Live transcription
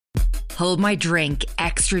Hold My Drink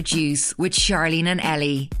Extra Juice with Charlene and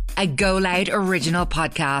Ellie, a Go Loud original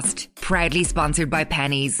podcast, proudly sponsored by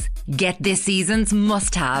Pennies. Get this season's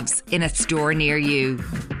must-haves in a store near you.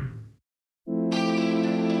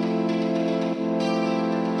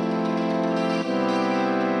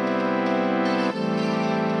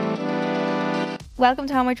 Welcome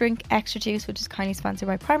to Hold My Drink Extra Juice, which is kindly sponsored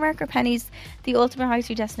by Primark or Pennies, the ultimate high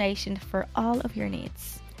street destination for all of your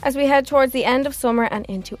needs. As we head towards the end of summer and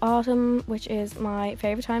into autumn, which is my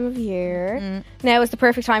favourite time of year, now is the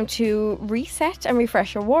perfect time to reset and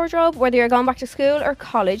refresh your wardrobe, whether you're going back to school or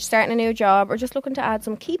college, starting a new job, or just looking to add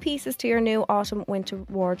some key pieces to your new autumn-winter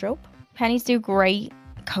wardrobe. Pennies do great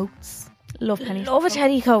coats. Love Pennies. Love a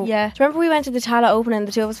teddy coat. Yeah. Do you remember we went to the Tala opening and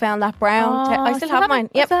the two of us found that brown? I still have mine.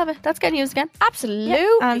 Yep. I still have it. That's getting used again. Absolutely. Yep.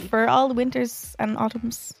 And for all the winters and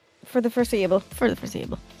autumns. For the foreseeable.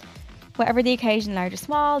 Whatever the occasion, large or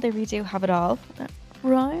small, they really do have it all.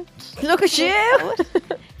 Right. Look at you.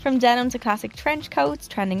 From denim to classic trench coats,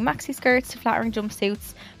 trending maxi skirts to flattering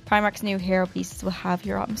jumpsuits, Primark's new hero pieces will have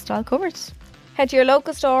your autumn style covered. Head to your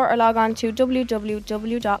local store or log on to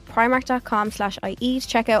www.primark.com/ie to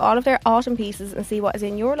check out all of their autumn pieces and see what is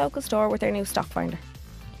in your local store with their new stock finder.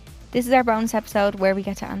 This is our bonus episode where we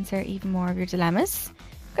get to answer even more of your dilemmas.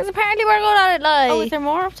 Because apparently we're good at it, like. Oh, is there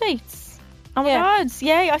more updates? Oh my god,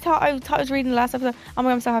 yay. I thought I was reading the last episode. Oh my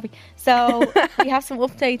god, I'm so happy. So we have some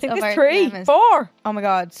updates of our dilemmas. 4. Oh my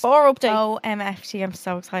god. 4 updates. Oh, MFG, I'm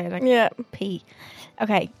so excited. Yeah. P.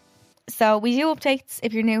 Okay. So we do updates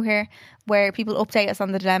if you're new here, where people update us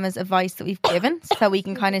on the dilemmas advice that we've given, so we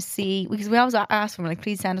can kind of see, because we always ask them, like,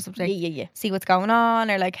 please send us updates. Yeah. See what's going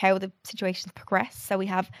on, or like how the situations progress. So we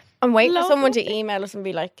have. I'm waiting for someone to email us and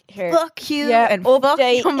be like, here. Fuck you. Yeah, and update. fuck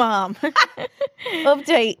your mom.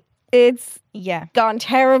 Update. It's Yeah. gone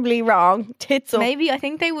terribly wrong. Tits up. Maybe I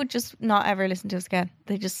think they would just not ever listen to us again.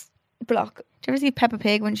 They just Block. Do you ever see Peppa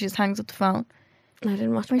Pig when she just hangs up the phone? I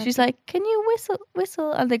didn't watch Where it. she's like, can you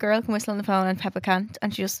whistle? And the girl can whistle on the phone and Peppa can't.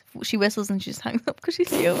 And she whistles and she just hangs up because she's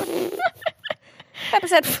human. Peppa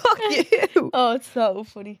said, fuck you. Oh, it's so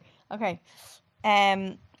funny. Okay.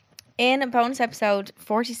 In bonus episode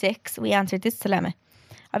 46, we answered this dilemma.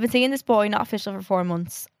 I've been seeing this boy, not official, for 4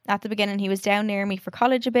 months. At the beginning, he was down near me for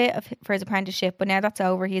college a bit for his apprenticeship, but now that's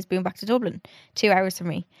over, he has been back to Dublin, 2 hours from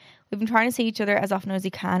me. We've been trying to see each other as often as we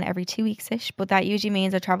can, every 2 weeks-ish, but that usually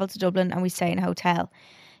means I travel to Dublin and we stay in a hotel.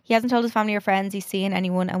 He hasn't told his family or friends he's seeing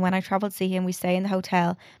anyone, and when I travel to see him, we stay in the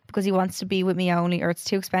hotel because he wants to be with me only, or it's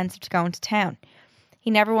too expensive to go into town. He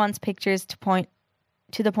never wants pictures to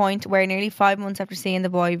the point where nearly 5 months after seeing the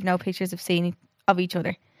boy, we've no pictures of each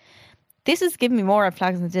other. This is giving me more red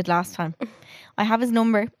flags than it did last time. I have his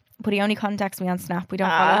number, but he only contacts me on Snap. We don't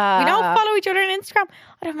follow each other on Instagram.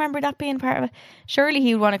 I don't remember that being part of it. Surely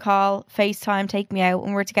he would want to call, FaceTime, take me out.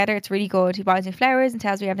 When we're together, it's really good. He buys me flowers and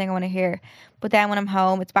tells me everything I want to hear. But then when I'm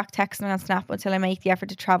home, it's back texting me on Snap until I make the effort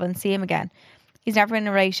to travel and see him again. He's never in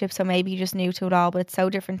a relationship, so maybe he just new to it all, but it's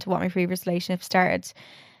so different to what my previous relationship started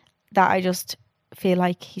that I just feel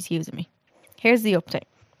like he's using me. Here's the update.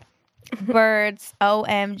 Birds,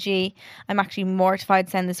 OMG. I'm actually mortified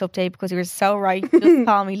to send this update because you were so right. Just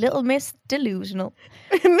call me Little Miss Delusional.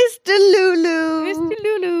 Mr. Lulu. Mr.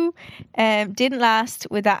 Lulu. Didn't last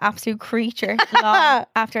with that absolute creature long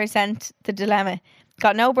after I sent the dilemma.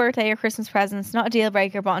 Got no birthday or Christmas presents, not a deal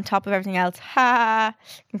breaker, but on top of everything else, ha,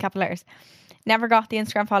 in capital letters. Never got the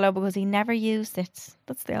Instagram follow because he never used it.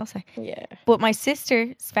 That's what they all say. Yeah. But my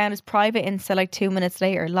sister found his private Insta like 2 minutes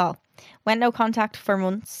later, lol. Went no contact for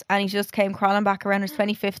months and he just came crawling back around his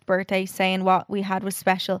 25th birthday saying what we had was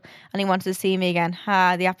special and he wanted to see me again.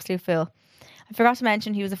 Ha, the absolute fool. I forgot to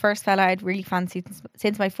mention he was the first fella I'd really fancied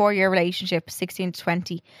since my 4-year relationship, 16 to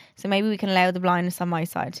 20. So maybe we can allow the blindness on my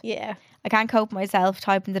side. Yeah. I can't cope myself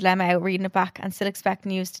typing the dilemma out, reading it back and still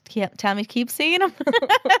expecting you to tell me to keep seeing him.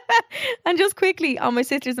 And just quickly on my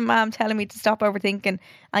sisters and mum telling me to stop overthinking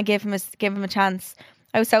and give him a chance.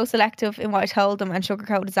 I was so selective in what I told him and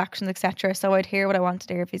sugarcoated his actions, etc. So I'd hear what I wanted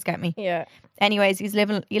to hear if he's get me. Yeah. Anyways, you live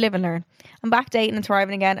and learn. I'm back dating and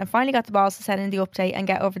thriving again and finally got the balls to send in the update and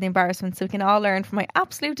get over the embarrassment so we can all learn from my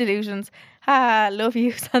absolute delusions. Ha, love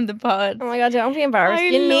you on the pod. Oh my god, don't be embarrassed.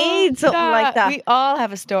 You need something like that. We all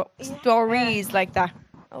have stories like that.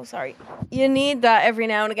 Oh, sorry. You need that every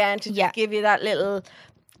now and again to just give you that little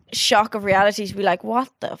shock of reality to be like, what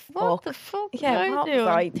the fuck? What the fuck? Yeah, what was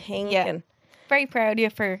I thinking? Yeah. Very proud of you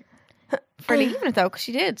for leaving it though, because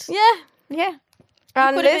she did. Yeah. Yeah.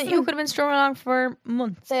 And you could have been strumming along for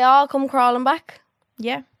months. They all come crawling back.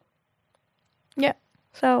 Yeah. Yeah.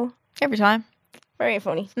 So every time. Very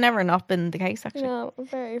funny. It's never not been the case actually. No,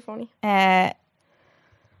 very funny.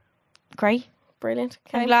 Great. Brilliant.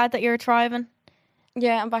 I'm Okay. glad that you're thriving.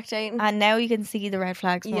 Yeah, I'm back dating. And now you can see the red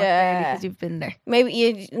flags more Yeah. clearly because you've been there.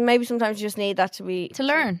 Maybe sometimes you just need that To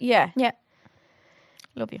learn. Yeah.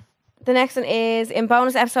 Love you. The next one is, in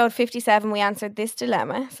bonus episode 57, we answered this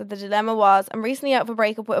dilemma. So the dilemma was, I'm recently out of a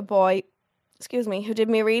breakup with a boy, who did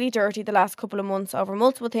me really dirty the last couple of months over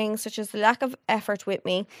multiple things, such as the lack of effort with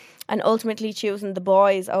me and ultimately choosing the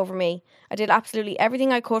boys over me. I did absolutely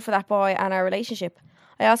everything I could for that boy and our relationship.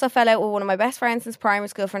 I also fell out with one of my best friends since primary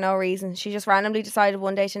school for no reason. She just randomly decided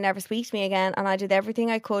one day to never speak to me again, and I did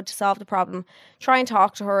everything I could to solve the problem, try and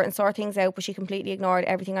talk to her and sort things out, but she completely ignored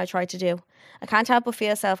everything I tried to do. I can't help but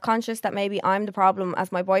feel self-conscious that maybe I'm the problem,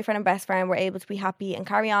 as my boyfriend and best friend were able to be happy and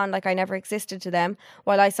carry on like I never existed to them,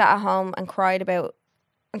 while I sat at home and cried about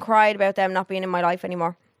them not being in my life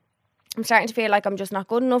anymore. I'm starting to feel like I'm just not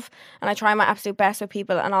good enough, and I try my absolute best with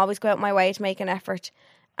people and always go out my way to make an effort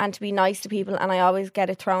and to be nice to people, and I always get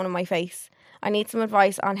it thrown in my face. I need some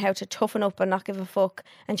advice on how to toughen up and not give a fuck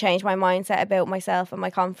and change my mindset about myself and my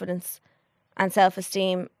confidence and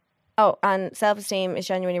self-esteem. Oh, and self-esteem is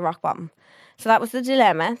genuinely rock bottom. So that was the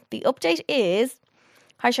dilemma. The update is,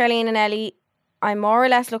 hi Charlene and Ellie, I'm more or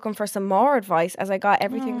less looking for some more advice as I got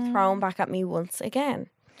everything thrown back at me once again.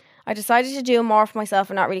 I decided to do more for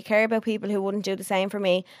myself and not really care about people who wouldn't do the same for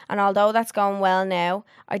me. And although that's going well now,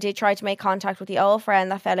 I did try to make contact with the old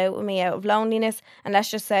friend that fell out with me out of loneliness. And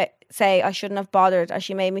let's just say I shouldn't have bothered, as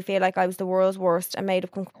she made me feel like I was the world's worst and made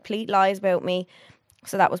up complete lies about me.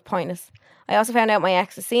 So that was pointless. I also found out my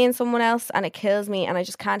ex is seeing someone else, and it kills me, and I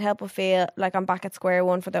just can't help but feel like I'm back at square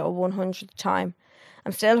one for the 100th time.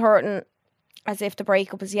 I'm still hurting as if the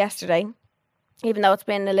breakup was yesterday, even though it's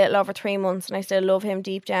been a little over 3 months, and I still love him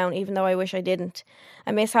deep down, even though I wish I didn't.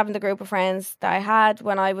 I miss having the group of friends that I had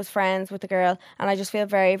when I was friends with the girl, and I just feel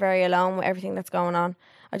very, very alone with everything that's going on.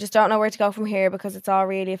 I just don't know where to go from here because it's all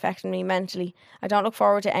really affecting me mentally. I don't look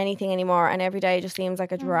forward to anything anymore, and every day just seems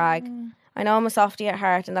like a drag. I know I'm a softie at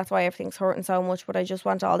heart, and that's why everything's hurting so much, but I just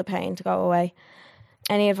want all the pain to go away.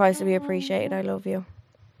 Any advice would be appreciated. I love you.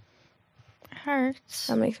 Hurts.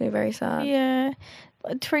 That makes me very sad. Yeah.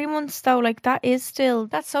 But 3 months though, like that is still,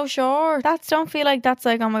 That's so short. don't feel like that's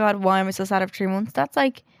like, oh my God, why am I so sad after 3 months? That's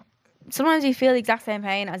like, sometimes you feel the exact same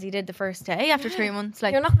pain as you did the first day after 3 months.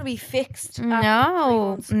 Like, You're not going to be fixed after 3 no,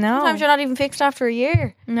 months. no. Sometimes you're not even fixed after a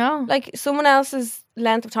year. no. Like, someone else's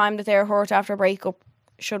length of time that they're hurt after a breakup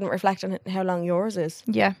shouldn't reflect on how long yours is.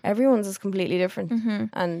 Yeah. Everyone's is completely different.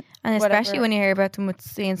 And And especially when you hear about them with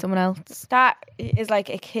seeing someone else. that is like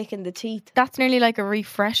a kick in the teeth. That's nearly like a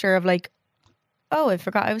refresher of like, oh, I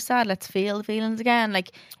forgot I was sad. Let's feel the feelings again.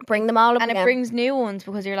 Like, Bring them all up and again. it brings new ones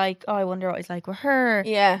because you're like, oh, I wonder what it's like with her.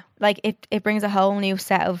 Yeah. Like it brings a whole new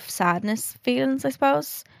set of sadness feelings, I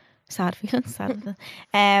suppose. Sad feelings.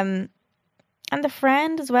 And the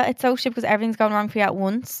friend as well. It's so shit because everything's going wrong for you at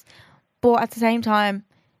once. But at the same time,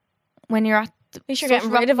 when you're at At least you're such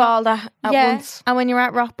getting rock rid of all that at yeah, once. and when you're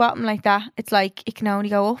at rock bottom like that, it's like it can only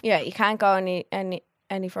go up Yeah, you can't go any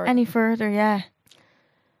further. any further. Yeah.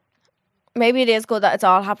 Maybe it is good that it's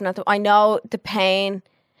all happening at the... I know the pain.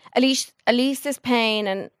 At least this pain,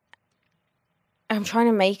 and I'm trying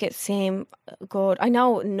to make it seem good. I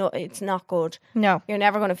know it's not good. No. You're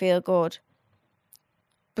never going to feel good.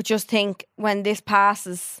 But just think, when this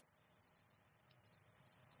passes,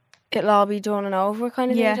 it'll all be done and over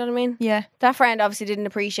kind of thing. Yeah. Do you know what I mean? Yeah. That friend obviously didn't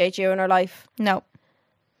appreciate you in her life. No.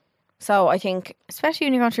 So I think... Especially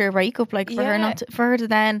when you're going through a breakup, like for her Yeah. for her to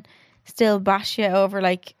then still bash you over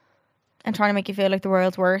like and trying to make you feel like the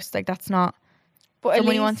world's worst, like that's not But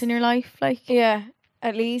someone you want in your life. Like Yeah,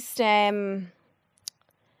 at least, yeah,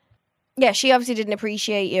 she obviously didn't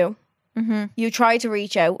appreciate you. mm-hmm. You tried to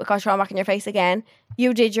reach out, it got thrown back in your face again.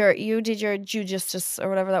 You did your due justice, or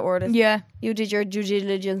whatever that word is. Yeah. You did your due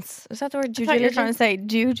diligence. Is that the word? Due I thought you were trying to diligence? say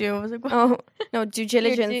juju. I was like, what? Oh no, due Your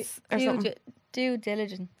diligence or something. Due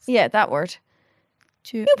diligence. Yeah, that word.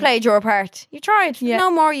 Due- You played your part. You tried. Yeah. No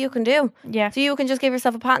more you can do. Yeah. So you can just give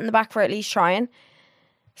yourself a pat in the back for at least trying.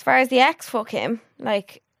 As far as the ex, fuck him.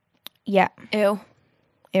 Like, Yeah. ew.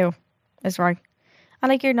 Ew. That's right. And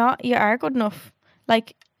like you are good enough.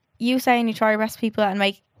 Like you saying you try your best people and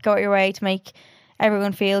go out your way to make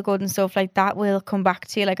everyone feel good and stuff like that will come back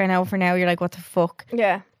to you. Like I know for now you're like, what the fuck?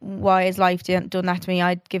 Yeah. Why has life done that to me?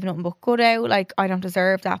 I'd give nothing but good out. Like I don't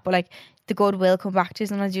deserve that. But like the good will come back to you.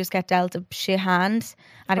 Sometimes you just get dealt a shit hand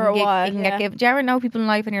and For a while, it can yeah. get given. Do you ever know people in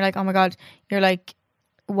life and you're like, oh my God, you're like,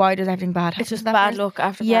 why does everything bad happen It's just to that bad person? luck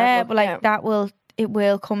after Yeah, bad luck. but like it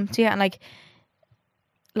will come to you and like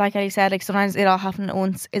like Ellie said, like sometimes it all happening at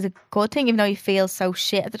once is a good thing, even though you feel so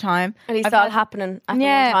shit at the time. At least I've it's all had- happening at the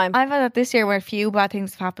one time. I've had that this year where a few bad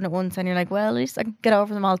things have happened at once, and you're like, well, at least I can get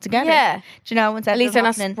over them all together. Yeah. Do you know? Instead At least of they're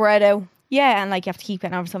not happening. spread out. Yeah, and like you have to keep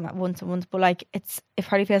getting over something at once. But like it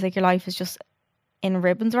probably feels like your life is just in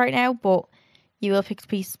ribbons right now. But you will pick the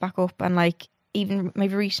pieces back up, and like even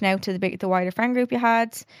maybe reaching out to the wider friend group you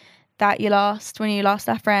had that you lost when you lost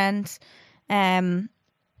that friend.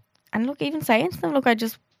 And look, even saying to them, look, I'd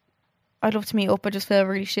love to meet up. I just feel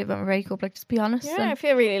really shit about my breakup. Like, just be honest. Yeah, I And,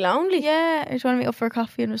 feel really lonely. yeah, I just want to meet up for a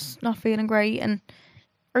coffee and just not feeling great,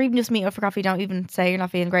 or even just meet up for coffee. Don't even say you're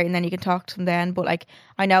not feeling great, and then you can talk to them then. But like,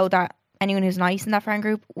 I know that anyone who's nice in that friend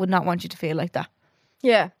group would not want you to feel like that,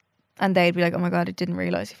 Yeah. and they'd be like, "Oh my god, I didn't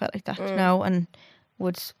realize you felt like that," you know, and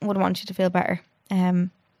would want you to feel better.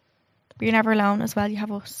 But you're never alone as well. You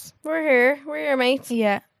have us. We're here. We're your mates.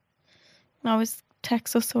 Yeah, you can always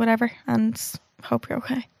text us or whatever, and hope you're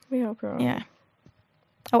okay. We hope you're all right. Yeah.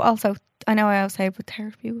 Oh, also, I know I always say, but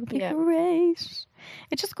therapy will be Yeah. great.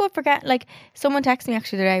 It's just good for like, someone texted me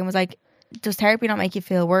actually today and was like, does therapy not make you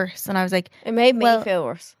feel worse? And I was like, It made me Well- feel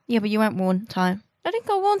worse. yeah, but you went one time. I didn't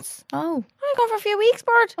go once. Oh. I gone for a few weeks,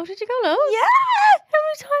 Bird. Oh, did you go low? Yeah. How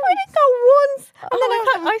many times? I didn't go once. And Oh, then I I was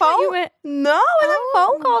thought- on I thought you phone. went- No, I was Oh.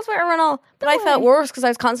 on phone calls with her and all. But I No felt way. worse because I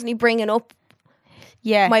was constantly bringing up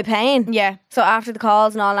Yeah. my pain. yeah. So after the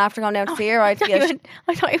calls and all, and after going down to see her, I'd feel...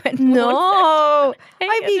 I thought you went No. once.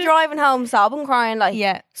 I'd be driving home sobbing, crying. Like,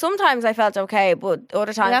 Yeah. sometimes I felt okay, but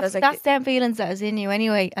other times I was like... That's them feelings that is in you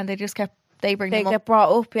anyway, and they just they bring they them up. get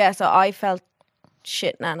brought up, yeah. So I felt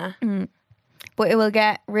shit, Nana. But it will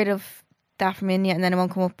get rid of that from in you, and then it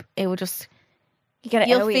won't come up. It will just, You get it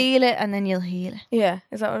you'll out of you. feel it, and then you'll heal it. Yeah,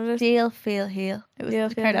 is that what it is? Deal, feel, heal. It was Deal,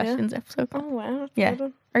 the feel, heal. Kardashians episode. Oh, wow. That's Yeah. a good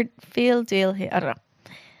one. Or feel, deal, heal. I don't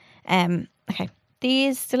know. Okay.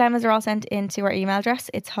 These dilemmas are all sent into our email address.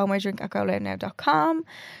 It's homeydrink@goloudnow.com.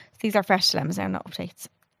 These are fresh dilemmas now, not updates.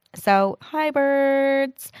 So, hi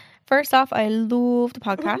birds. First off, I love the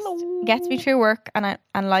podcast. Hello. Gets me through work, and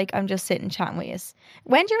I'm just sitting chatting with you.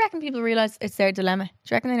 When do you reckon people realise it's their dilemma? Do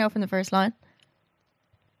you reckon they know from the first line?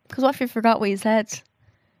 Because what if you forgot what you said?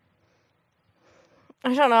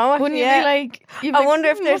 I don't know. Wouldn't yeah. you be like? you'd be I like, wonder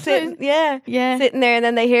if they're "What's this?" sitting, yeah, Yeah. sitting there and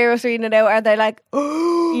then they hear us reading it out. Are they like,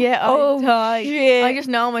 oh, Yeah, oh, I die. shit. I just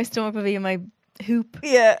know my stomach will be in my hoop.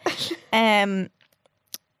 yeah.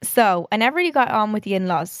 So I never really got on with the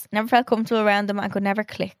in-laws. Never felt comfortable around them and could never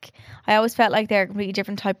click. I always felt like they're a completely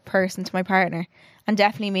different type of person to my partner, and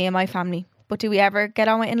definitely me and my family. But do we ever get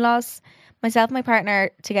on with in-laws? Myself and my partner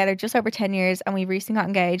are together just over 10 years, and we recently got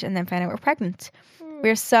engaged and then found out we're pregnant.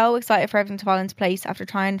 We're so excited for everything to fall into place after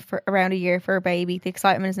trying for around a year for a baby. The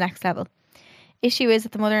excitement is next level. Issue is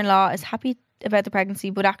that the mother-in-law is happy about the pregnancy,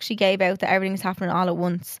 but actually gave out that everything is happening all at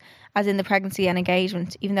once, as in the pregnancy and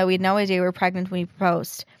engagement, even though we had no idea we were pregnant when he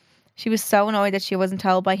proposed. She was so annoyed that she wasn't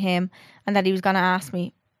told by him and that he was going to ask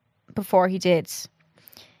me before he did.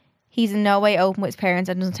 He's in no way open with his parents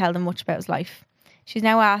and doesn't tell them much about his life. She's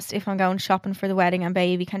now asked if I'm going shopping for the wedding and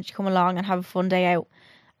baby, can she come along and have a fun day out?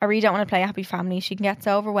 I really don't want to play happy family. She can get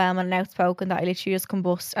so overwhelming and outspoken that I literally just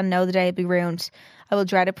combust and know the day will be ruined. I will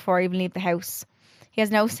dread it before I even leave the house. He has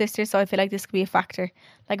no sisters, so I feel like this could be a factor.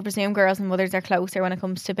 Like, I presume girls and mothers are closer when it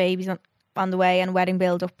comes to babies on the way and wedding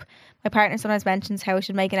build up. My partner sometimes mentions how I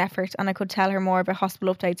should make an effort, and I could tell her more about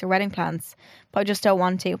hospital updates or wedding plans, but I just don't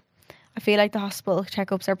want to. I feel like the hospital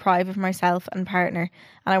checkups are private for myself and partner,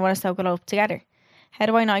 and I want to soak it up together. How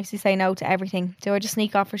do I nicely say no to everything? Do I just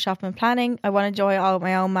sneak off for shopping and planning? I want to enjoy it all with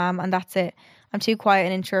my own mum, and that's it. I'm too quiet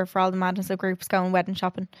and insure for all the madness of groups going wedding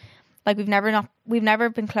shopping. Like, we've never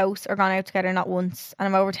been close or gone out together, not once, and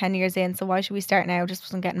I'm over 10 years in, so why should we start now just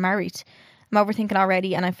from getting married? I'm overthinking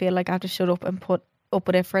already, and I feel like I have to shut up and put up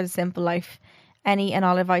with it for the simple life. Any and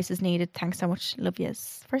all advice is needed. Thanks so much. Love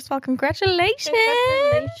yous. First of all, congratulations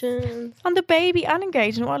on the baby and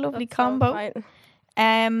engagement. What a lovely combo.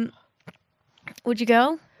 Would you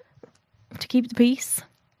go to keep the peace?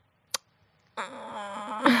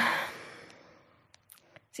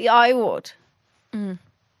 See, I would.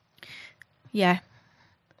 Yeah.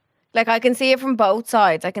 Like, I can see it from both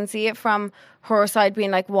sides. I can see it from her side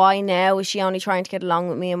being like, why now? Is she only trying to get along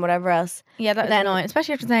with me and whatever else? Yeah, that's then- annoying.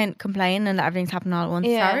 Especially after saying complaining and that everything's happening all at once.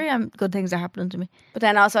 Yeah. Sorry, good things are happening to me. But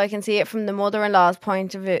then also I can see it from the mother-in-law's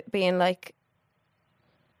point of it being like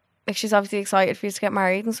she's obviously excited for you to get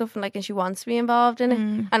married and stuff, and like, and she wants to be involved in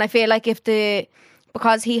it. And I feel like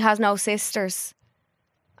because he has no sisters,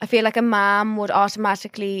 I feel like a mom would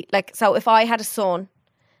automatically, like, so if I had a son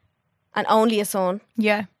and only a son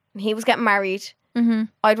Yeah. and he was getting married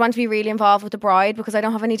I'd want to be really involved with the bride because I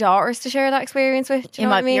don't have any daughters to share that experience with. Do you It know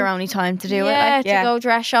what might I mean? be your only time to do yeah, it. Like, to go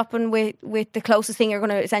dress shopping with the closest thing you're going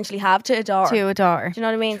to essentially have to a daughter. to a daughter. Do you know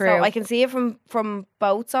what I mean? True. So I can see it from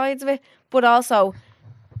both sides of it, but also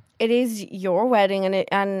it is your wedding,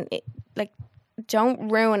 and like, don't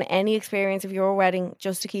ruin any experience of your wedding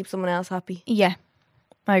just to keep someone else happy. Yeah,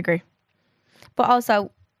 I agree. But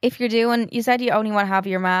also, if you're doing, you said you only want to have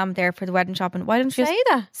your mum there for the wedding shopping. Why don't you Say just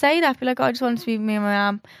that. say that? Be like, I just want it to be me and my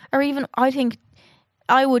mum. Or even, I think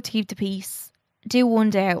I would keep the peace. Do one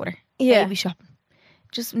day out with her. Yeah. Baby shopping.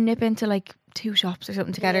 Just nip into like 2 shops or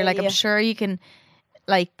something together. Yeah, like yeah. I'm sure you can,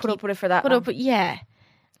 like Put up with it for that. put long. up. Yeah.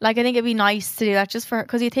 Like I think it'd be nice to do that just for her,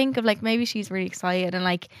 because you think of like maybe she's really excited and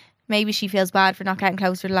like maybe she feels bad for not getting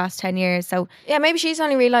closer the last 10 years. So Yeah, maybe she's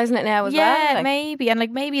only realising it now as well. yeah, Like, maybe. And like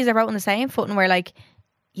maybe you're out on the same footing where like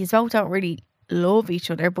you both don't really love each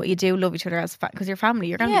other, but you do love each other as because you're family.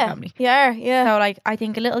 You're gonna be family. Yeah. So like I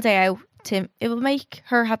think a little day out it will make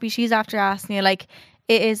her happy. She's after asking you. Like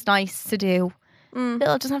it is nice to do. It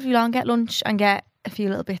doesn't have to be long. Get lunch and get a few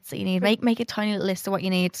little bits that you need. Make a tiny little list of what you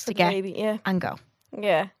need to get Maybe, yeah. and go.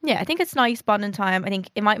 Yeah. Yeah, I think it's nice bonding time. I think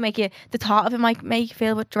it might make you, the thought of it might make you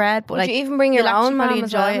feel a bit dread, but Would like you even bring your you'll actually own probably mum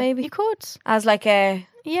as well, maybe? You could. As like a,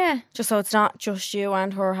 Yeah. just so it's not just you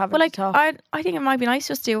and her having But like to talk. I think it might be nice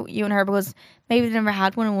just to you and her, because maybe they never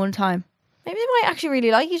had one in one time. Maybe they might actually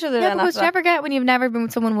really like each other Yeah, then because after you ever get when you've never been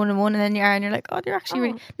with someone one on one, and then you are and you're like, oh, they're actually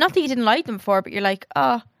really, not that you didn't like them before, but you're like,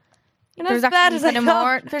 oh, You're not there's as bad actually as I kind of thought.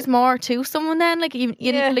 more. There's more to someone then. Like you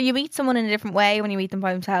Yeah. you meet someone in a different way when you meet them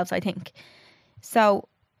by themselves, I think. So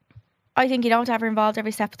I think you don't have her involved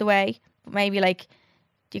every step of the way, but maybe like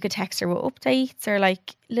you could text her with updates or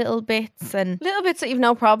like little bits. And Little bits that you've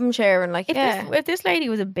no problem sharing. Like, if this lady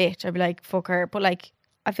was a bitch, I'd be like, fuck her. But like,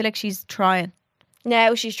 I feel like she's trying.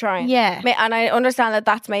 now she's trying. Yeah. And I understand that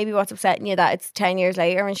that's maybe what's upsetting you, that it's 10 years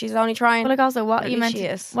later and she's only trying. But like, also, what At are you least meant she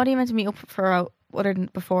to? is. What are you meant to meet up for other than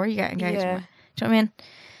before you get engaged? Yeah. Do you know what I mean?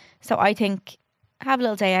 So I think have a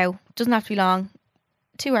little day out. Doesn't have to be long.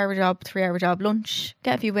 2-hour job, 3-hour job, lunch,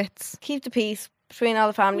 get a few bits. Keep the peace between all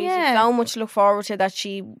the families. Yeah. There's so much to look forward to that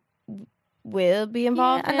she will be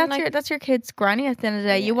involved and in. that's your kid's granny at the end of the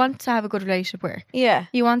day. You want to have a good relationship with her. Yeah.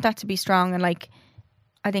 You want that to be strong, and like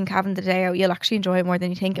I think having the day out, you'll actually enjoy it more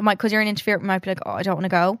than you think. It might, because you're an introvert, you might be like, oh, I don't want to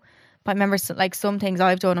go. But I remember like some things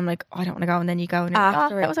I've done, I'm like, oh, I don't want to go, and then you go and you're like,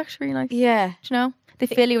 After oh, it. that was actually really nice. Yeah. Do you know? They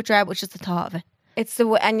fill you with dread, which is the thought of it. It's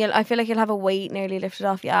and I feel like you'll have a weight nearly lifted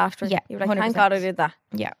off you after. Yeah, You're like, thank God I did that.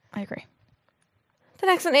 Yeah, I agree. The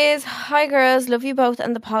next one is, hi girls, love you both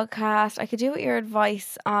and the podcast. I could do with your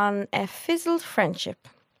advice on a fizzled friendship.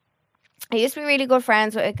 I used to be really good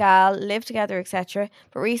friends with a gal, live together, etc.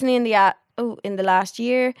 But recently in the last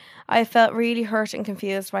year, I felt really hurt and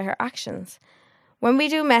confused by her actions. When we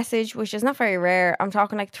do message, which is not very rare, I'm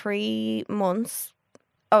talking like 3 months.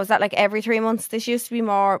 Oh, is that like every 3 months? This used to be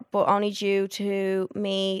more, but only due to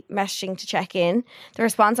me messaging to check in. The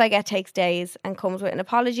response I get takes days and comes with an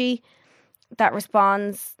apology that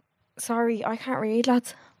responds, sorry, I can't read,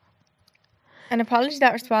 lads. An apology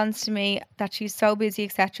that responds to me that she's so busy,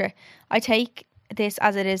 etc. I take this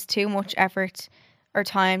as it is too much effort or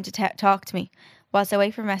time to talk to me. Whilst I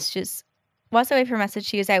wait for messages,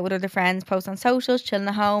 she is out with other friends, posts on socials, chilling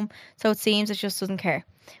at home, so it seems it just doesn't care.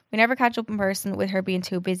 We never catch up in person, with her being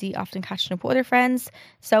too busy, often catching up with other friends,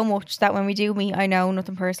 so much that when we do meet, I know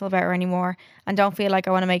nothing personal about her anymore and don't feel like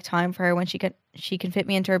I want to make time for her when she can fit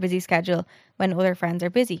me into her busy schedule when other friends are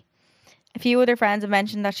busy. A few other friends have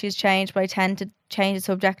mentioned that she's changed, but I tend to change the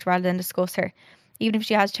subject rather than discuss her. Even if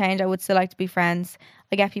she has changed, I would still like to be friends.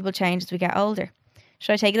 I get people change as we get older.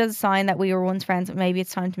 Should I take it as a sign that we were once friends, but maybe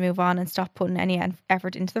it's time to move on and stop putting any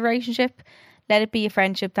effort into the relationship? Let it be a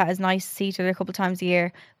friendship that is nice to see each other a couple of times a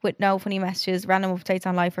year, with no funny messages, random updates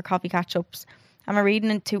on life or coffee catch-ups. Am I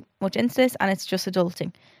reading too much into this and it's just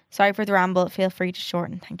adulting? Sorry for the ramble. Feel free to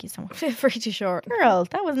shorten. Thank you so much. Feel free to shorten. Girl,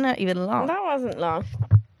 that wasn't even long. That wasn't long.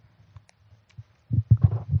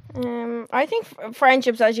 I think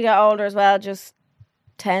friendships as you get older as well just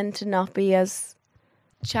tend to not be as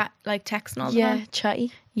Chat, like text and all that.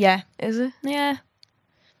 chatty. Yeah. Is it? Yeah.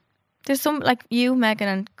 There's some, like you, Megan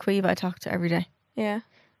and Queeve I talk to every day. Yeah.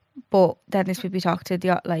 But then there's people you talk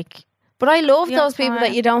to, like... But I love Yeah, those people that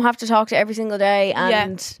fine. you don't have to talk to every single day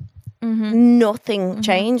and Mm-hmm. nothing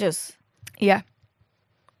changes. Yeah.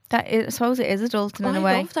 I suppose it is adulting in a I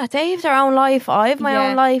way. love that. They have their own life. I have my Yeah.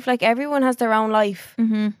 own life. Like everyone has their own life.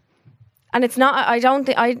 Mm-hmm. And it's not,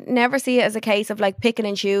 I never see it as a case of like picking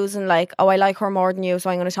and choosing, like, oh, I like her more than you, so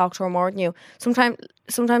I'm going to talk to her more than you.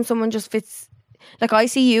 Sometimes someone just fits, like I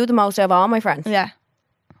see you the most out of all my friends. Yeah.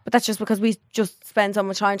 But that's just because we just spend so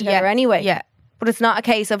much time together anyway. Yeah. But it's not a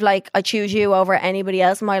case of like I choose you over anybody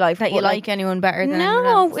else in my life. That you But, like anyone better than anyone no,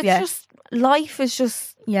 else. it's Yeah. just life is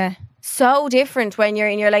just Yeah. so different when you're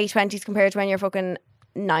in your late 20s compared to when you're fucking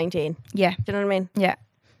 19. Yeah. Do you know what I mean? Yeah.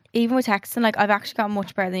 Even with texting, like I've actually gotten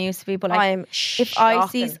much better than I used to be. But like, I'm if I'll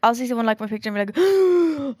see someone like my picture and be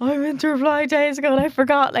like, I meant to reply days ago and I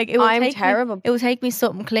forgot. Like I'm terrible. It would take me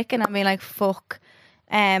something clicking and be like, fuck.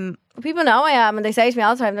 People know I am, and they say to me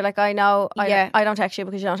all the time, they're like, I know, Yeah. I don't text you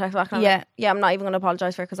because you don't text back. And I'm Yeah. like, yeah, I'm not even going to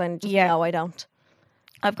apologise for it because I just know I don't.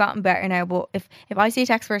 I've gotten better now. But if I see a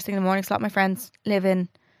text first thing in the morning, 'cause a lot of my friends live in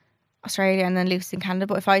Australia and then Lucy's in Canada.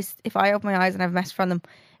 But if I open my eyes and I've messaged from them,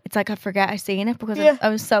 it's like I forget I've seen it because I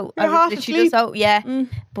was half literally asleep. just so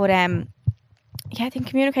But I think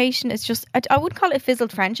communication is just I wouldn't call it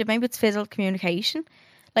fizzled friendship. Maybe it's fizzled communication.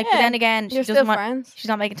 Like, but then again, you're still friends. She's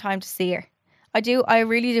not making time to see her. I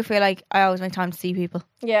really do feel like I always make time to see people.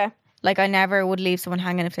 Yeah. Like I never would leave someone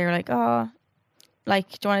hanging if they were like, oh, like,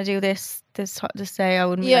 do you want to do this day? I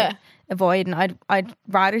wouldn't be like, avoid, and I'd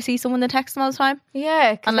rather see someone than text them all the time.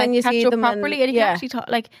 Yeah, And like then you catch see up them properly, and you can actually talk.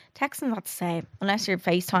 Like texting's not the same unless you're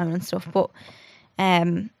FaceTime and stuff. But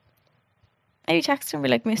maybe text and be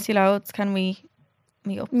like, miss you loads. Can we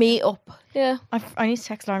meet up? Yeah. I need to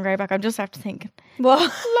text Lauren Gray back. I'm just after thinking. Well,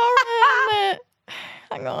 Lauren,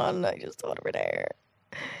 hang on, I just thought of her there.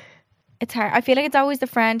 It's hard. I feel like it's always the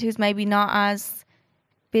friend who's maybe not as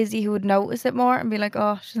busy who would notice it more and be like,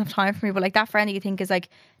 oh, she doesn't have time for me. But like that friend that you think is like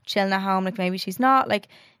chilling at home, like maybe she's not. Like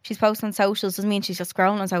she's posting on socials doesn't mean she's just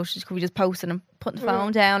scrolling on socials. She could be just posting and putting the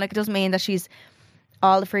phone down. Like it doesn't mean that she's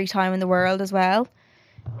all the free time in the world as well.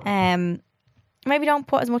 Maybe don't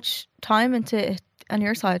put as much time into it on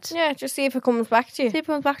your side. yeah, just see if it comes back to you. See if it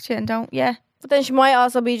comes back to you and don't. Yeah. But then she might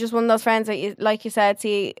also be just one of those friends that you, like you said,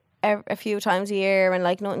 see a few times a year and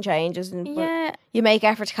like nothing changes. And but Yeah. you make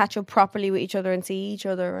effort to catch up properly with each other and see each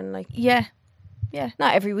other and like Yeah.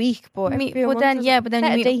 not every week, but every few But then months you set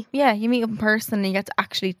a meet. day. Yeah, you meet up in person and you get to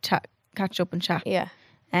actually catch up and chat. Yeah.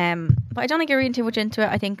 But I don't think you're reading too much into it.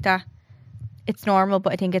 I think that it's normal,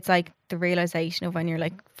 but I think it's like the realization of when you're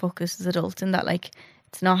like, fuck, this is adulting, that like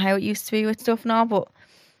it's not how it used to be with stuff now. But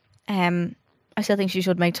I still think she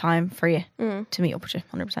should make time for you to meet up with you,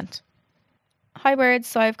 100%. Hi birds.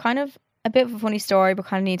 So I've kind of a bit of a funny story, but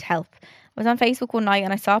kind of need help. I was on Facebook one night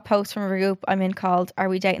and I saw a post from a group I'm in called "Are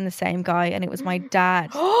We Dating the Same Guy?" and it was my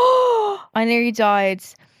dad. I nearly died.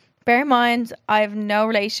 Bear in mind, I have no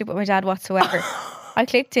relationship with my dad whatsoever. I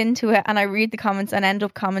clicked into it and I read the comments and end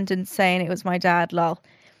up commenting saying it was my dad, lol.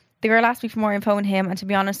 The girl asked me for more info on him, and to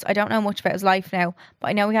be honest, I don't know much about his life now, but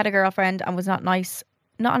I know he had a girlfriend and was not a nice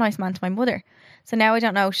man to my mother. So now I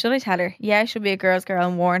don't know, should I tell her? Yeah, I should be a girl's girl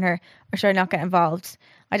and warn her, or should I not get involved?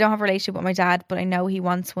 I don't have a relationship with my dad, but I know he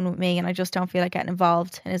wants one with me, and I just don't feel like getting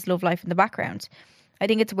involved in his love life in the background. I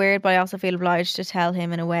think it's weird, but I also feel obliged to tell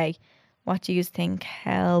him in a way. What do you think?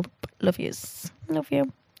 Help. Love yous. Love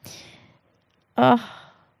you. Oh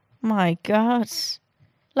my God.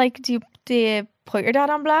 Like, do you put your dad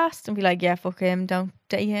on blast and be like, yeah, fuck him, don't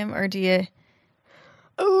date him? Or do you...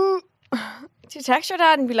 Do you text your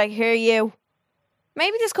dad and be like, here you?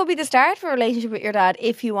 Maybe this could be the start for a relationship with your dad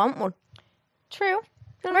if you want one. True.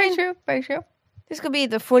 Very true. Very true. This could be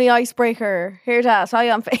the funny icebreaker. Here, Dad, I saw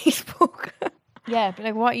you on Facebook. Yeah, but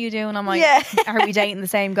like, what are you doing? I'm like, Yeah. are we dating the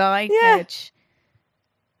same guy? Yeah. Bitch.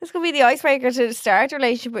 This could be the icebreaker to start a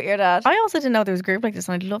relationship with your dad. I also didn't know there was a group like this,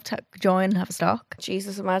 and I'd love to join and have a stalk.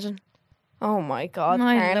 Jesus, imagine. Oh my God.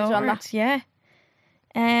 My carnage on Lord, that. yeah.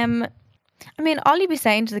 I mean, all you'd be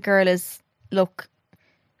saying to the girl is, look,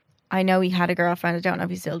 I know he had a girlfriend. I don't know if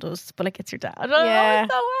he still does, but like, it's your dad. I don't know, Yeah.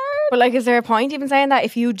 it's so hard. But like, is there a point even saying that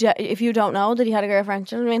if you don't know that he had a girlfriend?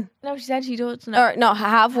 Do you know what I mean? No, she said she does. No. Or no,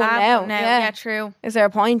 have one now. One now. Yeah. Yeah, true. Is there a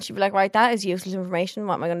point? You'd be like, right, that is useless information.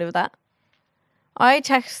 What am I going to do with that? I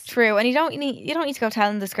text. True, and you don't need to go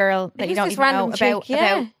telling this girl that you Who's don't this even know random chick? about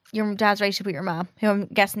Yeah. your dad's relationship with your mom, who I'm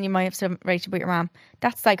guessing you might have some relationship with your mom.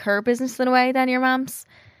 That's like her business in a way, then your mom's,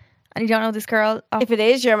 and you don't know this girl. Oh, If it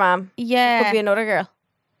is your mom, yeah, could be another girl,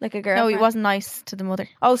 like a girl. no, he wasn't nice to the mother.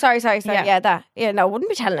 Oh, sorry. Yeah. Yeah, that. Yeah, no, wouldn't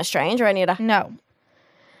be telling a stranger any of that. No,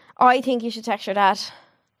 I think you should text your dad.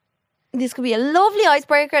 This could be a lovely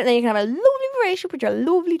icebreaker, and then you can have a lovely relationship with your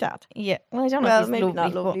lovely dad. yeah. Well, I don't know. Well, if he's maybe lovely,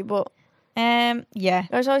 not lovely, but yeah.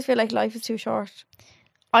 I just always feel like life is too short.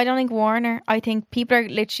 I don't think Warner. I think people are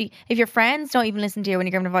literally, if your friends don't even listen to you when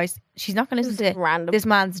you're giving advice, she's not going to listen to Random. this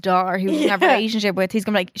man's daughter who doesn't have a Yeah. relationship with. She's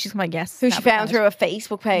gonna be like, yes. Who that she was found bad. through a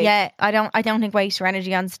Facebook page. Yeah, I don't think waste her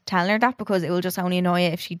energy on telling her that, because it will just only annoy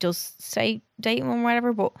you if she does say dating him or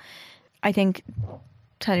whatever. But I think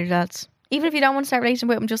tell your dads. Even if you don't want to start a relationship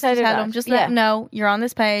with him, just Tell your tell dad, him. Just yeah. let him know you're on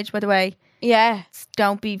this page, by the way. Yeah.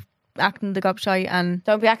 Don't be acting the gobshite and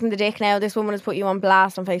Don't be acting the dick now. This woman has put you on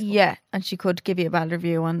blast on Facebook. yeah, and she could give you a bad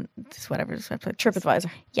review on this website. TripAdvisor.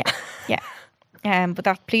 Yeah. But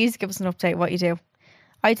that, please give us an update what you do.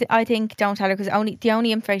 I think don't tell her, because the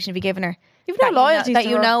only information you've given her You've no loyalty that to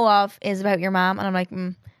you her. know of is about your mom, and I'm like,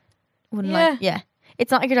 wouldn't Yeah. like, yeah.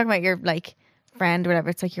 It's not like you're talking about your like friend or whatever.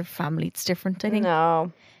 It's like your family. It's different, I think.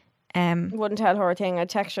 No. Um, Wouldn't tell her a thing. I'd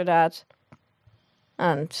text her dad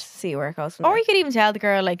and see where it goes from or there. you could even tell the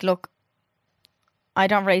girl, like, look, I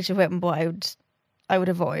don't relate with him, but I would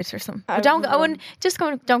avoid or something. But I wouldn't just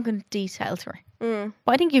don't go into detail to her. Mm.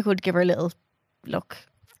 But I think you could give her a little look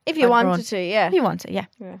If you I'd wanted run. to, yeah. if you want to. Yeah.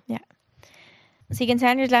 So you can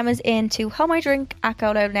send your dilemmas into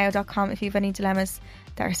homidrink@goloudnow.com if you have any dilemmas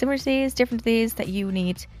that are similar to these, different to these, that you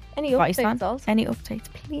need Any advice on. updates also? Any updates,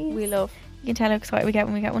 please. We love. You can tell how excited we get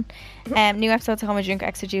when we get one. New episodes of Home I Drink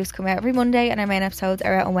Extra Juice come out every Monday, and our main episodes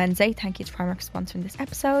are out on Wednesday. Thank you to Primark for sponsoring this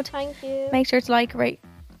episode. Thank you. Make sure to like, rate.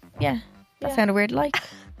 Yeah, that Yeah. sounded weird. Like,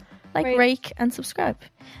 Rate. rate, and subscribe.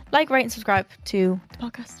 Like, rate, and subscribe to the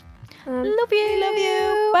podcast. Love you. Love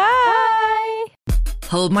you. Bye.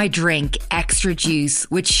 Hold My Drink Extra Juice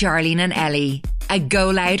with Charlene and Ellie, a Go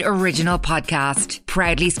Loud original podcast,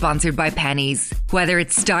 proudly sponsored by Pennies. Whether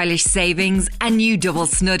it's stylish savings, a new double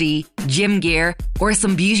snuddy, gym gear, or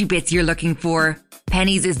some beauty bits you're looking for,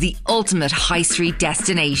 Pennies is the ultimate high street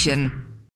destination.